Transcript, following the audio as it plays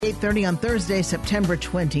8:30 on Thursday, September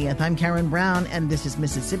 20th. I'm Karen Brown, and this is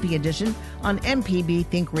Mississippi Edition on MPB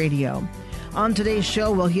Think Radio. On today's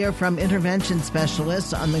show, we'll hear from intervention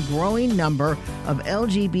specialists on the growing number of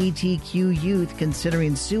LGBTQ youth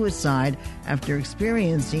considering suicide after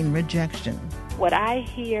experiencing rejection. What I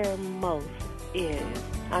hear most is,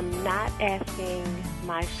 I'm not asking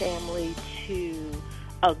my family to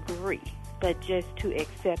agree, but just to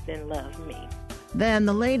accept and love me. Then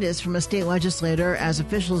the latest from a state legislator as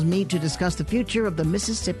officials meet to discuss the future of the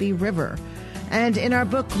Mississippi River. And in our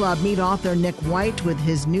book club, meet author Nick White with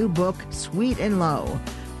his new book, Sweet and Low.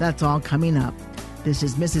 That's all coming up. This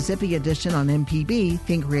is Mississippi Edition on MPB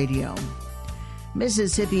Think Radio.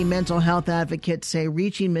 Mississippi mental health advocates say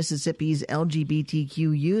reaching Mississippi's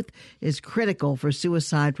LGBTQ youth is critical for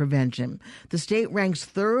suicide prevention. The state ranks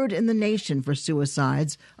third in the nation for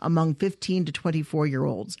suicides among 15 to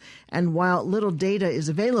 24-year-olds. And while little data is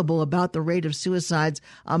available about the rate of suicides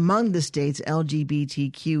among the state's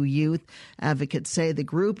LGBTQ youth, advocates say the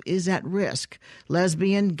group is at risk.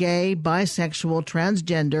 Lesbian, gay, bisexual,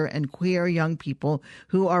 transgender, and queer young people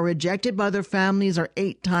who are rejected by their families are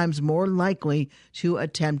 8 times more likely to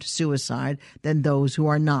attempt suicide than those who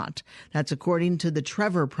are not. That's according to the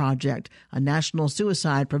Trevor Project, a national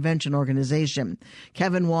suicide prevention organization.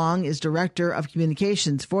 Kevin Wong is director of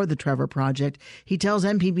communications for the Trevor Project. He tells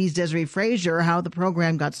MPB's Desiree Frazier how the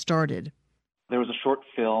program got started. There was a short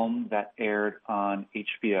film that aired on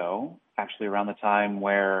HBO, actually around the time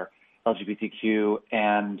where LGBTQ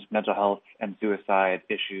and mental health and suicide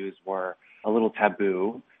issues were a little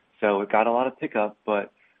taboo. So it got a lot of pickup,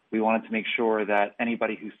 but we wanted to make sure that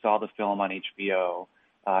anybody who saw the film on HBO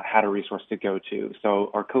had a resource to go to.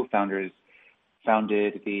 So our co-founders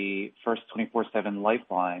founded the first 24/7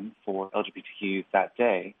 lifeline for LGBTQ youth that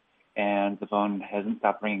day, and the phone hasn't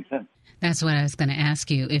stopped ringing since. That's what I was going to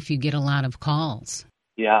ask you, if you get a lot of calls.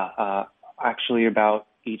 Yeah, actually about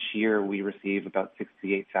each year we receive about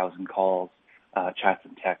 68,000 calls, chats,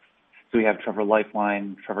 and texts. So we have Trevor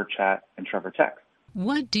Lifeline, Trevor Chat, and Trevor Text.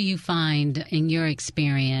 What do you find in your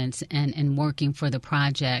experience and working for the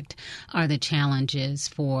project are the challenges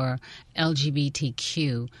for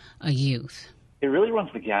LGBTQ youth? It really runs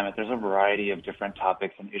the gamut. There's a variety of different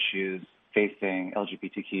topics and issues facing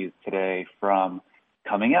LGBTQ today, from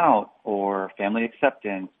coming out or family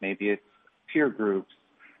acceptance. Maybe it's peer groups.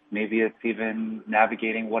 Maybe it's even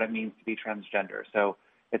navigating what it means to be transgender. So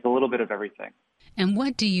it's a little bit of everything. And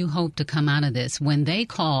what do you hope to come out of this? When they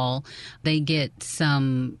call, they get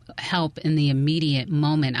some help in the immediate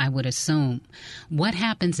moment, I would assume. What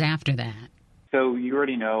happens after that? So you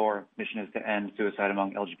already know our mission is to end suicide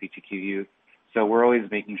among LGBTQ youth. So we're always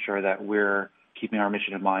making sure that we're keeping our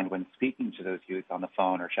mission in mind when speaking to those youth on the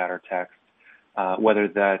phone or chat or text, whether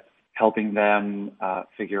that's helping them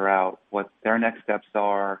figure out what their next steps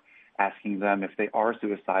are, asking them if they are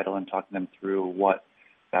suicidal and talking them through what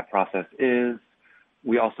that process is.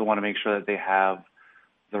 We also want to make sure that they have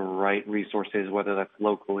the right resources, whether that's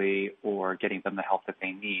locally or getting them the help that they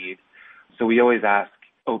need. So we always ask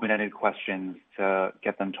open-ended questions to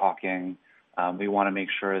get them talking. We want to make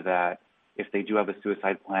sure that if they do have a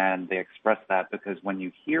suicide plan, they express that, because when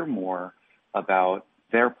you hear more about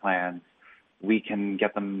their plans, we can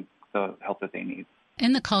get them the help that they need.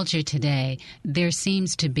 In the culture today, there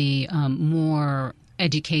seems to be more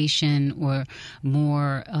education or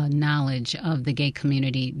more knowledge of the gay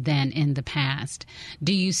community than in the past.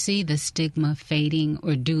 Do you see the stigma fading,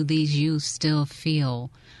 or do these youth still feel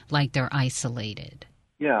like they're isolated?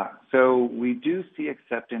 Yeah, so we do see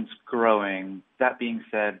acceptance growing. That being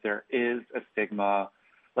said, there is a stigma,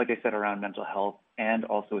 like I said, around mental health, and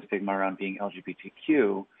also a stigma around being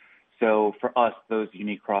LGBTQ. So for us, those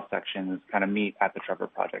unique cross-sections kind of meet at the Trevor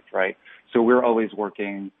Project, right? So we're always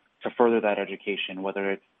working to further that education,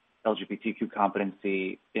 whether it's LGBTQ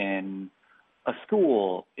competency in a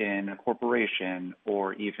school, in a corporation,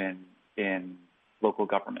 or even in local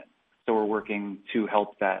government. So we're working to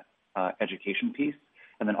help that education piece,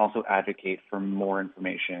 and then also advocate for more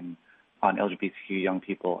information on LGBTQ young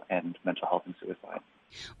people and mental health and suicide.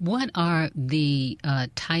 What are the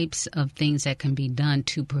types of things that can be done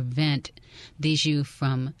to prevent these youth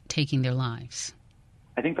from taking their lives?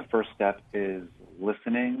 I think the first step is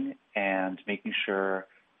listening and making sure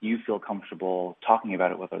you feel comfortable talking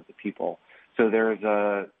about it with other people. So there's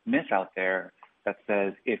a myth out there that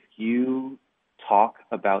says if you talk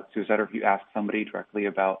about suicide, or if you ask somebody directly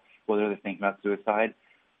about whether they're thinking about suicide,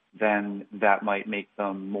 then that might make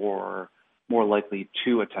them more likely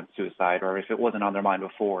to attempt suicide, or if it wasn't on their mind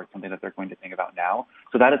before, it's something that they're going to think about now.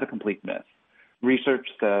 So that is a complete myth. Research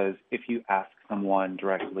says if you ask someone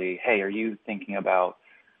directly, hey, are you thinking about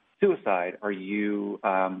suicide? Are you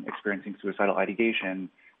experiencing suicidal ideation?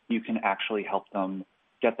 You can actually help them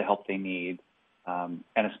get the help they need. And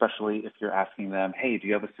especially if you're asking them, hey, do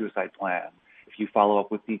you have a suicide plan? If you follow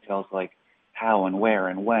up with details like how and where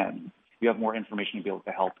and when, you have more information to be able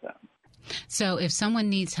to help them. So if someone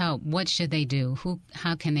needs help, what should they do?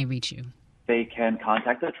 How can they reach you? They can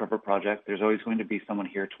contact the Trevor Project. There's always going to be someone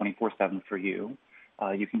here 24/7 for you.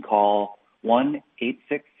 You can call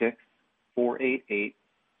 1-866-488-7386.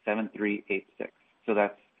 So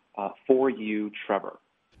that's for you, Trevor.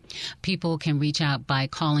 People can reach out by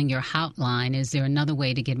calling your hotline. Is there another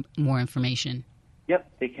way to get more information?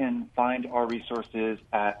 Yep, they can find our resources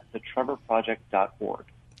at thetrevorproject.org.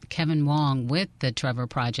 Kevin Wong with the Trevor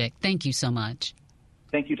Project. Thank you so much.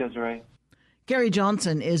 Thank you, Desiree. Gary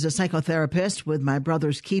Johnson is a psychotherapist with My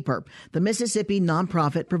Brother's Keeper. The Mississippi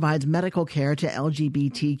nonprofit provides medical care to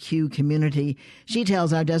LGBTQ community. She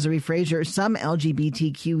tells our Desiree Frazier some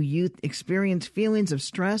LGBTQ youth experience feelings of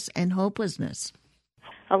stress and hopelessness.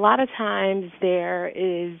 A lot of times there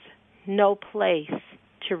is no place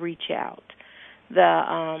to reach out.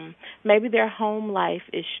 Maybe their home life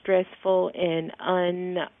is stressful and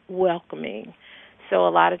unwelcoming. So a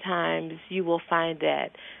lot of times you will find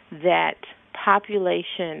that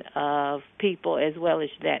population of people as well as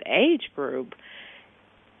that age group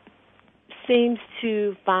seems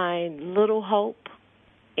to find little hope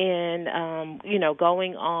in,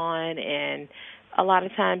 going on, and a lot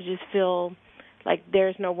of times just feel like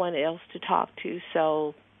there's no one else to talk to.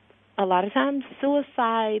 So a lot of times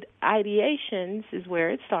suicide ideations is where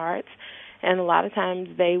it starts, and a lot of times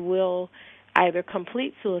they will either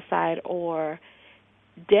complete suicide or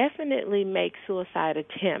definitely make suicide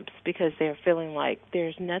attempts because they're feeling like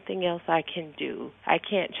there's nothing else I can do. I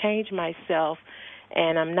can't change myself,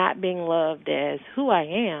 and I'm not being loved as who I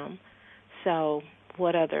am, so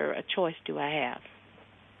what other choice do I have?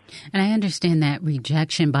 And I understand that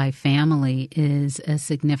rejection by family is a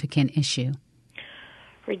significant issue.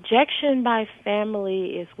 Rejection by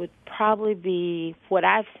family would probably be, what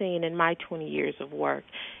I've seen in my 20 years of work,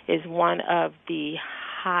 is one of the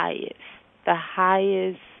highest,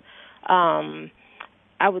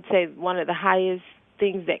 I would say one of the highest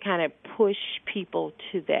things that kind of push people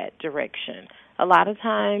to that direction. A lot of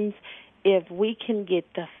times, if we can get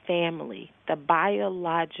the family, the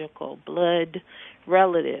biological blood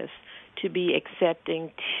relatives, to be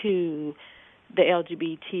accepting to the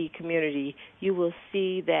LGBT community, you will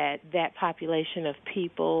see that population of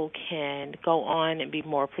people can go on and be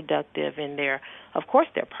more productive in their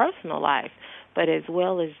personal life, but as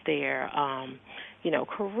well as their,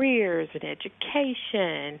 careers and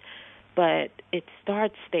education. But it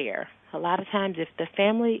starts there. A lot of times if the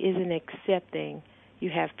family isn't accepting, you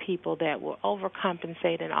have people that will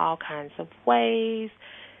overcompensate in all kinds of ways.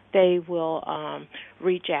 They will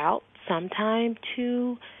reach out sometime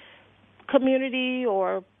to community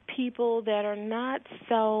or people that are not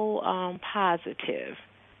so positive.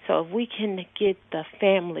 So if we can get the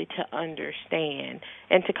family to understand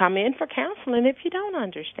and to come in for counseling if you don't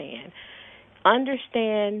understand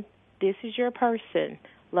this is your person,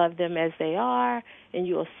 love them as they are, and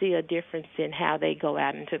you'll see a difference in how they go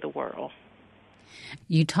out into the world.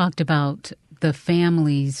 You talked about the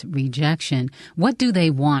family's rejection. What do they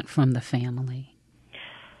want from the family?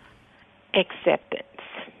 Acceptance.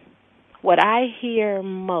 What I hear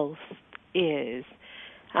most is,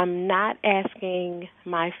 I'm not asking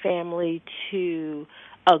my family to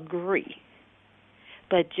agree,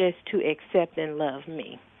 but just to accept and love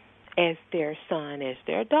me as their son, as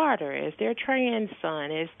their daughter, as their trans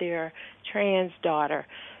son, as their trans daughter,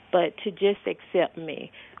 but to just accept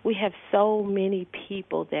me. We have so many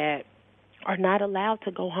people that are not allowed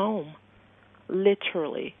to go home.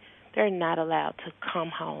 Literally, they're not allowed to come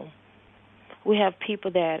home. We have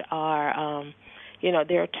people that are,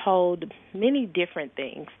 they're told many different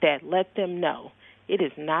things that let them know it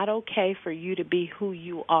is not okay for you to be who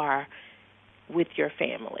you are with your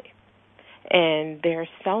family. And there are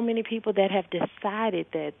so many people that have decided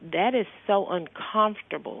that is so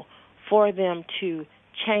uncomfortable for them to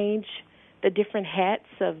change the different hats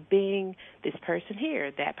of being this person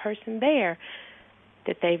here, that person there,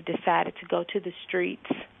 that they've decided to go to the streets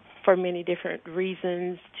for many different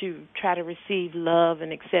reasons to try to receive love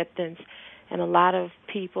and acceptance. And a lot of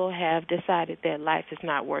people have decided that life is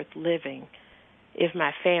not worth living if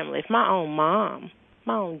my family, if my own mom,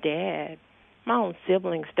 my own dad, my own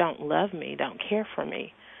siblings don't love me, don't care for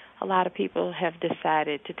me. A lot of people have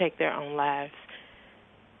decided to take their own lives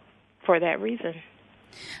for that reason.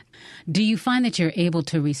 Do you find that you're able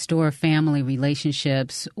to restore family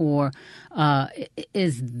relationships, or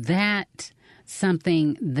is that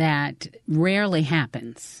something that rarely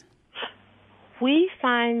happens? we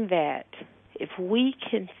find that, if we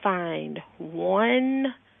can find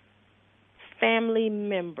one family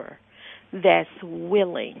member that's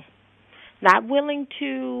willing, not willing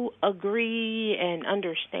to agree and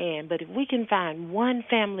understand, but if we can find one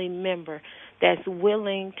family member that's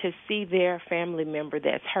willing to see their family member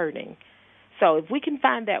that's hurting. So if we can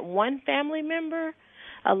find that one family member,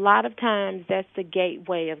 a lot of times that's the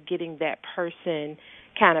gateway of getting that person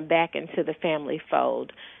kind of back into the family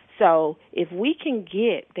fold. So if we can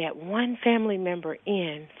get that one family member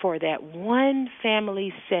in for that one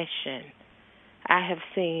family session, I have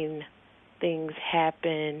seen things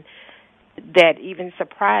happen that even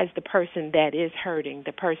surprise the person that is hurting,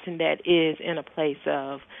 the person that is in a place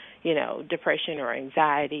of, depression or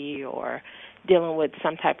anxiety or dealing with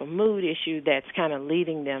some type of mood issue that's kind of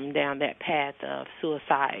leading them down that path of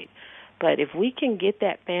suicide. But if we can get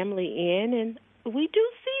that family in, and we do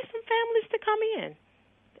see some families to come in,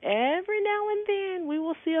 every now and then we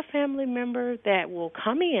will see a family member that will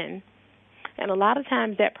come in, and a lot of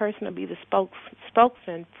times that person will be the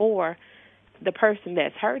spokesman for the person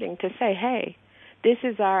that's hurting to say, hey, this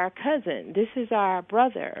is our cousin, this is our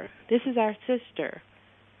brother, this is our sister.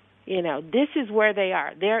 This is where they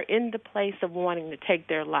are. They're in the place of wanting to take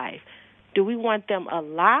their life. Do we want them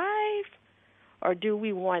alive, or do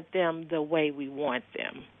we want them the way we want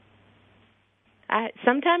them?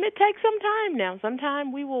 Sometimes it takes some time now.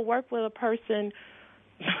 Sometimes we will work with a person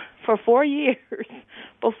for 4 years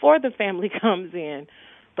before the family comes in.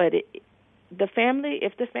 But if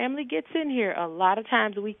the family gets in here, a lot of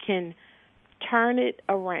times we can turn it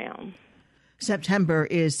around. September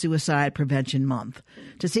is Suicide Prevention Month.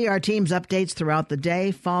 To see our team's updates throughout the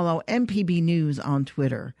day, follow MPB News on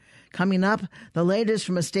Twitter. Coming up, the latest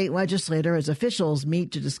from a state legislator as officials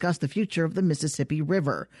meet to discuss the future of the Mississippi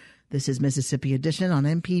River. This is Mississippi Edition on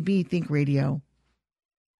MPB Think Radio.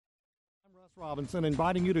 Robinson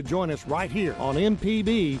inviting you to join us right here on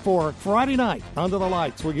MPB for Friday Night Under the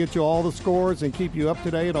Lights. We'll get you all the scores and keep you up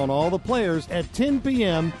to date on all the players at 10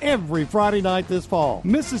 p.m. every Friday night this fall.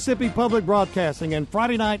 Mississippi Public Broadcasting and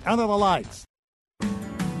Friday Night Under the Lights.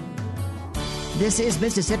 This is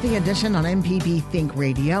Mississippi Edition on MPB Think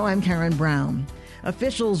Radio. I'm Karen Brown.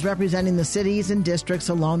 Officials representing the cities and districts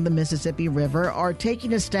along the Mississippi River are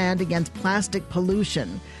taking a stand against plastic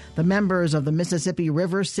pollution. The members of the Mississippi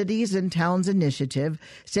River Cities and Towns Initiative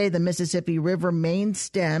say the Mississippi River main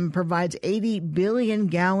stem provides 80 billion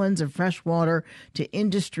gallons of fresh water to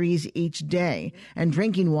industries each day and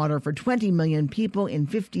drinking water for 20 million people in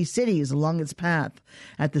 50 cities along its path.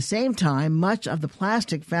 At the same time, much of the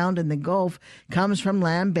plastic found in the Gulf comes from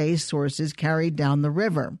land-based sources carried down the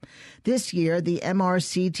river. This year, the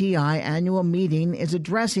MRCTI annual meeting is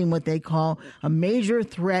addressing what they call a major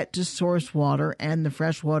threat to source water and the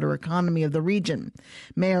freshwater economy of the region.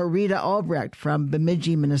 Mayor Rita Albrecht from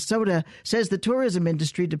Bemidji, Minnesota, says the tourism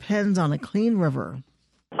industry depends on a clean river.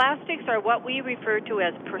 Plastics are what we refer to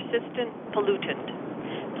as persistent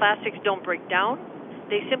pollutant. Plastics don't break down.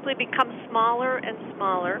 They simply become smaller and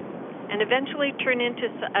smaller and eventually turn into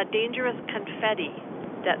a dangerous confetti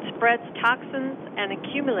that spreads toxins and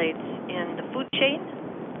accumulates in the food chain,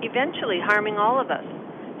 eventually harming all of us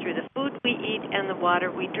through the food we eat and the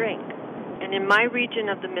water we drink. And in my region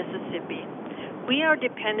of the Mississippi, we are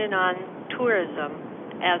dependent on tourism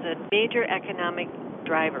as a major economic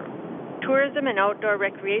driver. Tourism and outdoor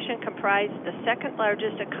recreation comprise the second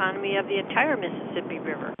largest economy of the entire Mississippi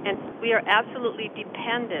River, and we are absolutely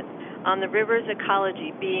dependent on the river's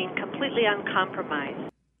ecology being completely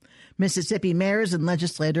uncompromised. Mississippi mayors and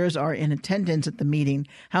legislators are in attendance at the meeting.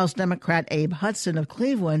 House Democrat Abe Hudson of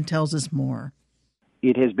Cleveland tells us more.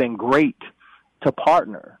 It has been great to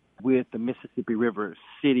partner with the Mississippi River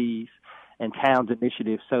Cities and Towns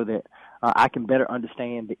Initiative so that I can better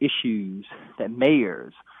understand the issues that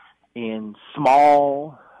mayors in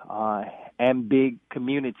small and big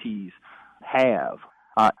communities have.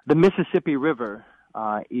 The Mississippi River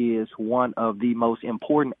is one of the most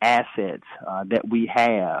important assets that we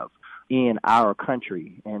have in our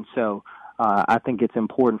country. And so I think it's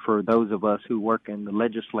important for those of us who work in the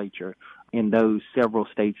legislature in those several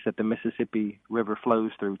states that the Mississippi River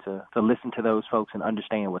flows through to listen to those folks and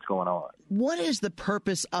understand what's going on. What is the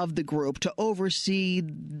purpose of the group? To oversee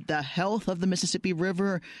the health of the Mississippi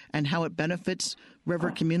River and how it benefits river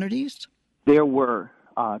communities? There were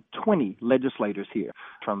 20 legislators here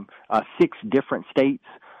from 6 different states.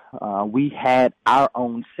 We had our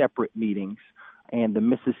own separate meetings, and the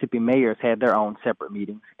Mississippi mayors had their own separate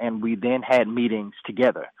meetings, and we then had meetings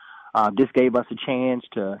together. This gave us a chance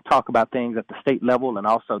to talk about things at the state level, and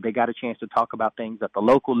also they got a chance to talk about things at the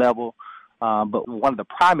local level. But one of the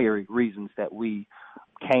primary reasons that we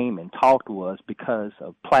came and talked to us because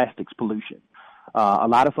of plastics pollution. A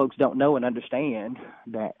lot of folks don't know and understand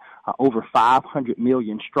that over 500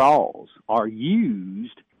 million straws are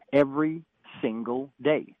used every single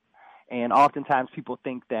day. And oftentimes people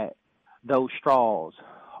think that those straws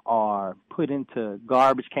are put into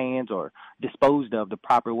garbage cans or disposed of the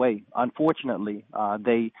proper way. Unfortunately,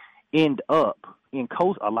 they end up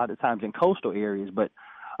a lot of times in coastal areas, but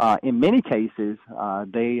in many cases,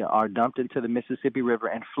 they are dumped into the Mississippi River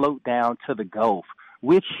and float down to the Gulf,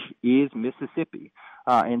 which is Mississippi.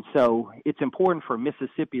 And so it's important for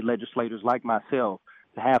Mississippi legislators like myself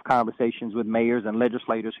to have conversations with mayors and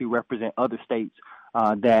legislators who represent other states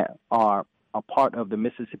that are a part of the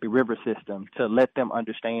Mississippi River system, to let them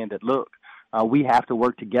understand that, look, we have to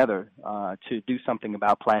work together to do something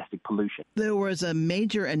about plastic pollution. There was a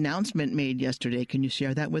major announcement made yesterday. Can you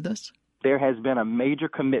share that with us? There has been a major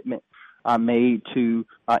commitment made to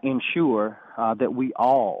ensure that we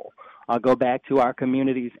all go back to our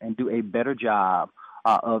communities and do a better job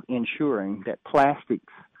of ensuring that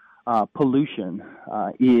plastics pollution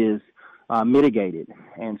is mitigated.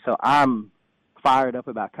 And so I'm fired up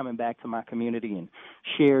about coming back to my community and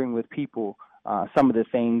sharing with people some of the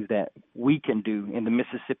things that we can do in the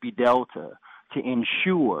Mississippi Delta to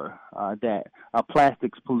ensure that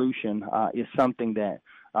plastics pollution is something that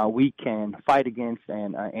we can fight against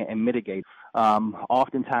and mitigate.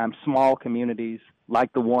 Oftentimes, small communities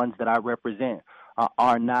like the ones that I represent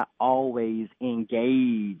are not always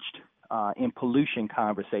engaged in pollution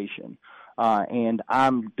conversation. And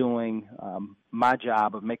I'm doing my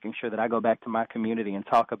job of making sure that I go back to my community and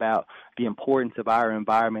talk about the importance of our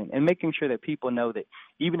environment, and making sure that people know that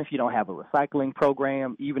even if you don't have a recycling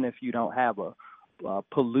program, even if you don't have a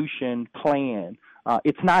pollution plan,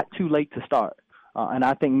 it's not too late to start. And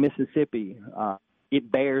I think Mississippi, it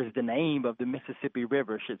bears the name of the Mississippi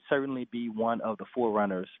River, should certainly be one of the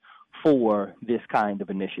forerunners for this kind of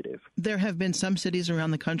initiative. There have been some cities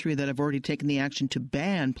around the country that have already taken the action to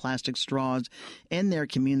ban plastic straws in their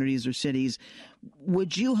communities or cities.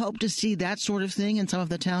 Would you hope to see that sort of thing in some of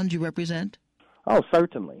the towns you represent? Oh,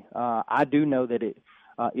 certainly. I do know that it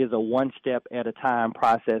is a one-step-at-a-time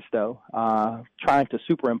process, though. Trying to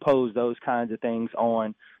superimpose those kinds of things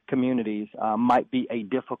on communities might be a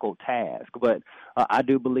difficult task, but I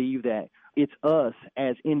do believe that it's us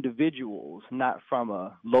as individuals, not from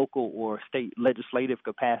a local or state legislative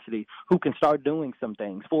capacity, who can start doing some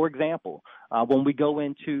things. For example, when we go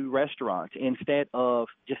into restaurants, instead of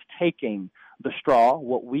just taking the straw,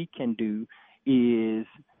 what we can do is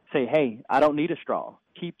say, hey, I don't need a straw.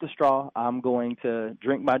 Keep the straw. I'm going to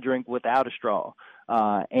drink my drink without a straw.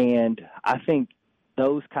 And I think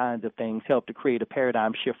those kinds of things help to create a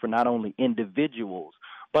paradigm shift for not only individuals,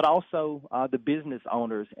 but also the business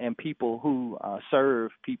owners and people who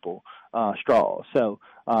serve people straws. So,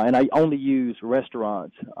 and I only use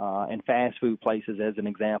restaurants and fast food places as an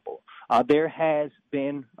example. There has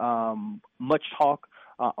been much talk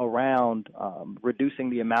around reducing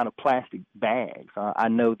the amount of plastic bags. I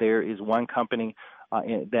know there is one company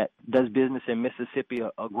that does business in Mississippi,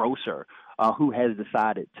 a grocer, who has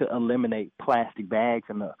decided to eliminate plastic bags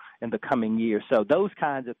in the coming year. So those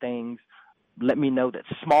kinds of things let me know that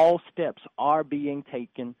small steps are being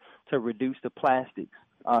taken to reduce the plastics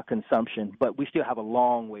consumption, but we still have a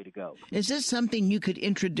long way to go. Is this something you could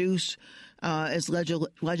introduce as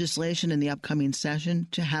legislation in the upcoming session,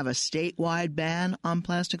 to have a statewide ban on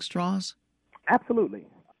plastic straws? Absolutely.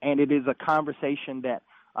 And it is a conversation that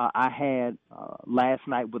I had last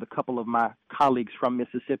night with a couple of my colleagues from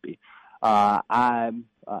Mississippi. I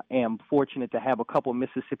am fortunate to have a couple of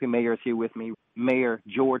Mississippi mayors here with me. Mayor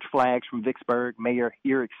George Flaggs from Vicksburg, Mayor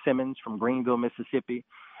Eric Simmons from Greenville, Mississippi.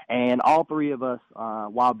 And all three of us,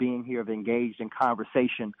 while being here, have engaged in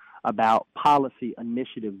conversation about policy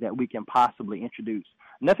initiatives that we can possibly introduce.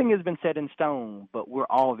 Nothing has been set in stone, but we're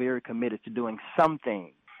all very committed to doing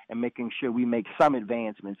something and making sure we make some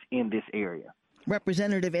advancements in this area.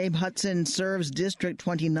 Representative Abe Hudson serves District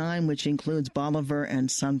 29, which includes Bolivar and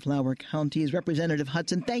Sunflower counties. Representative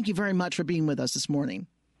Hudson, thank you very much for being with us this morning.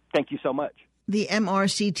 Thank you so much. The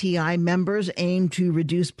MRCTI members aim to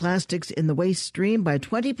reduce plastics in the waste stream by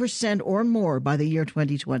 20% or more by the year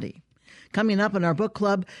 2020. Coming up in our book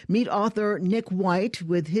club, meet author Nick White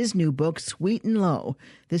with his new book, Sweet and Low.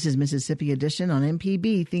 This is Mississippi Edition on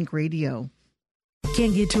MPB Think Radio.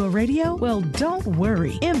 Can't get to a radio? Well, don't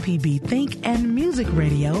worry. MPB Think and Music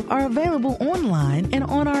Radio are available online and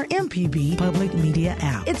on our MPB Public Media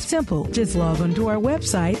app. It's simple. Just log on to our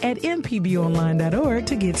website at mpbonline.org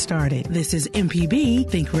to get started. This is MPB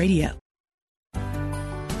Think Radio.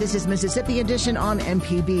 This is Mississippi Edition on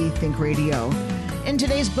MPB Think Radio. In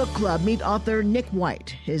today's book club, meet author Nick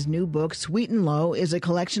White. His new book, Sweet and Low, is a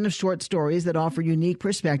collection of short stories that offer unique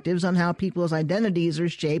perspectives on how people's identities are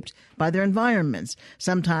shaped by their environments,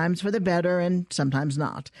 sometimes for the better and sometimes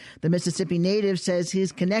not. The Mississippi native says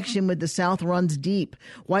his connection with the South runs deep.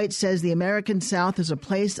 White says the American South is a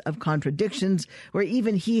place of contradictions where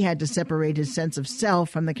even he had to separate his sense of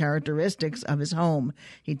self from the characteristics of his home.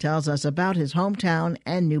 He tells us about his hometown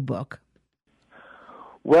and new book.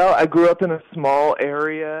 Well, I grew up in a small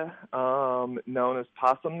area known as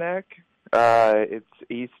Possum Neck. It's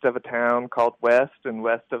east of a town called West and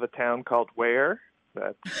west of a town called Ware.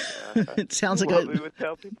 That's it sounds like what we would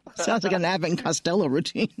tell people. Sounds like an Abbott and Costello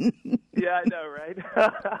routine. Yeah, I know,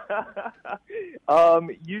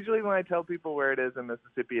 right? Usually when I tell people where it is in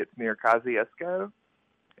Mississippi, it's near Kosciuszko,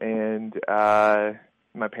 and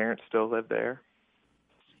my parents still live there.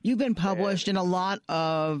 You've been published in a lot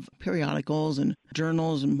of periodicals and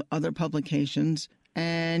journals and other publications,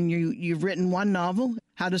 and you've written one novel,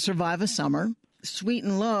 How to Survive a Summer. Sweet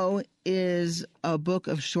and Low is a book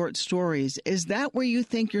of short stories. Is that where you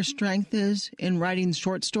think your strength is, in writing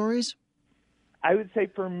short stories? I would say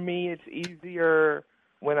for me it's easier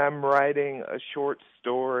when I'm writing a short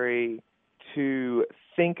story to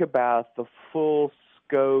think about the full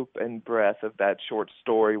scope and breadth of that short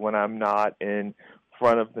story when I'm not in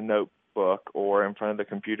front of the notebook or in front of the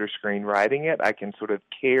computer screen writing it. I can sort of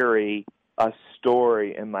carry a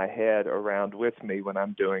story in my head around with me when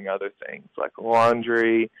I'm doing other things like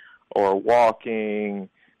laundry or walking.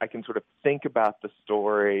 I can sort of think about the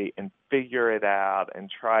story and figure it out and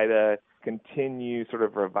try to continue sort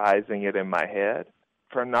of revising it in my head.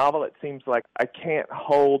 For a novel, it seems like I can't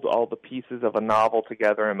hold all the pieces of a novel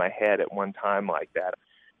together in my head at one time like that.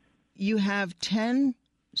 You have 10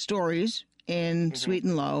 stories in Sweet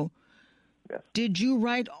and Low. Yes. Did you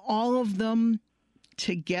write all of them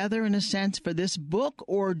together in a sense for this book,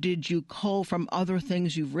 or did you cull from other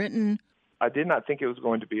things you've written? I did not think it was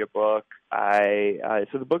going to be a book.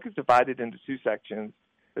 So the book is divided into two sections.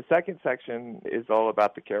 The second section is all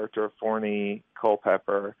about the character of Forney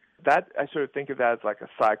Culpepper. That I sort of think of that as like a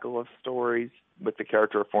cycle of stories with the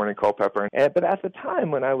character of Forney Culpepper. But at the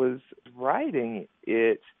time when I was writing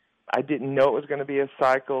it, I didn't know it was going to be a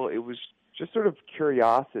cycle. It was just sort of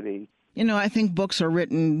curiosity. You know, I think books are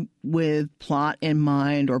written with plot in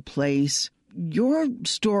mind or place. Your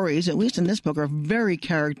stories, at least in this book, are very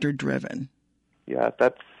character-driven. Yeah,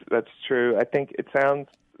 that's true. I think it sounds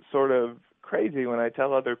sort of crazy when I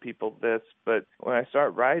tell other people this, but when I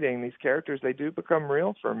start writing, these characters, they do become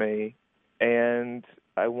real for me. And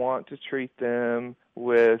I want to treat them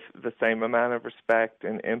with the same amount of respect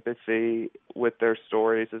and empathy with their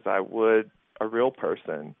stories as I would a real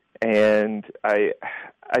person. And I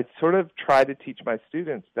sort of try to teach my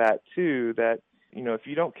students that too, that, you know, if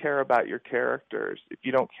you don't care about your characters, if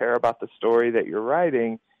you don't care about the story that you're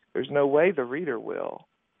writing, there's no way the reader will.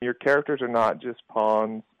 Your characters are not just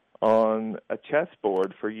pawns on a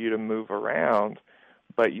chessboard for you to move around,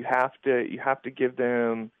 but you have to give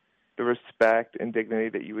them the respect and dignity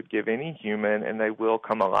that you would give any human, and they will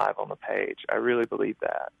come alive on the page. I really believe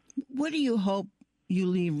that. What do you hope you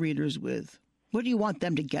leave readers with? What do you want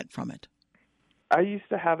them to get from it? I used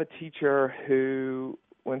to have a teacher who,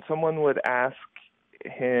 when someone would ask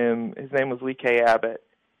him, his name was Lee K. Abbott,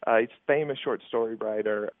 he's a famous short story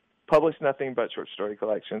writer, published nothing but short story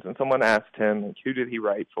collections, and someone asked him, like, who did he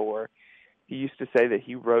write for? He used to say that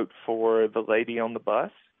he wrote for the lady on the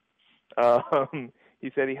bus.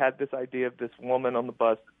 He said he had this idea of this woman on the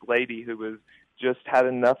bus, this lady who was just had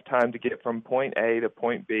enough time to get from point A to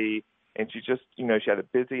point B, and she just, you know, she had a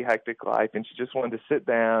busy, hectic life, and she just wanted to sit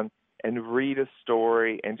down and read a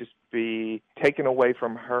story and just be taken away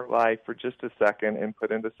from her life for just a second and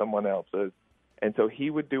put into someone else's. And so he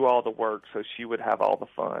would do all the work so she would have all the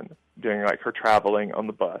fun during, like, her traveling on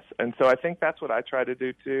the bus. And so I think that's what I try to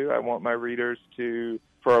do, too. I want my readers to,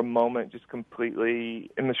 for a moment, just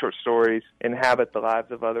completely, in the short stories, inhabit the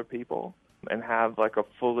lives of other people and have, like, a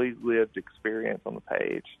fully lived experience on the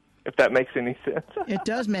page, if that makes any sense. It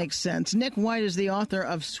does make sense. Nick White is the author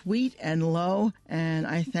of Sweet and Low, and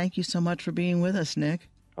I thank you so much for being with us, Nick.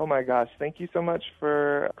 Oh, my gosh. Thank you so much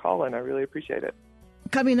for calling. I really appreciate it.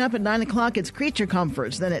 Coming up at 9 o'clock, it's Creature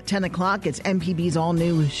Comforts. Then at 10 o'clock, it's MPB's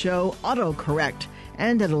all-new show, AutoCorrect.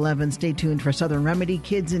 And at 11, stay tuned for Southern Remedy,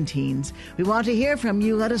 Kids and Teens. We want to hear from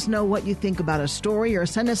you. Let us know what you think about a story or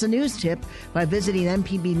send us a news tip by visiting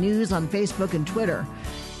MPB News on Facebook and Twitter.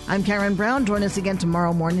 I'm Karen Brown. Join us again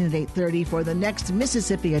tomorrow morning at 8:30 for the next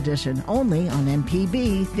Mississippi edition, only on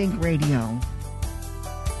MPB Think Radio.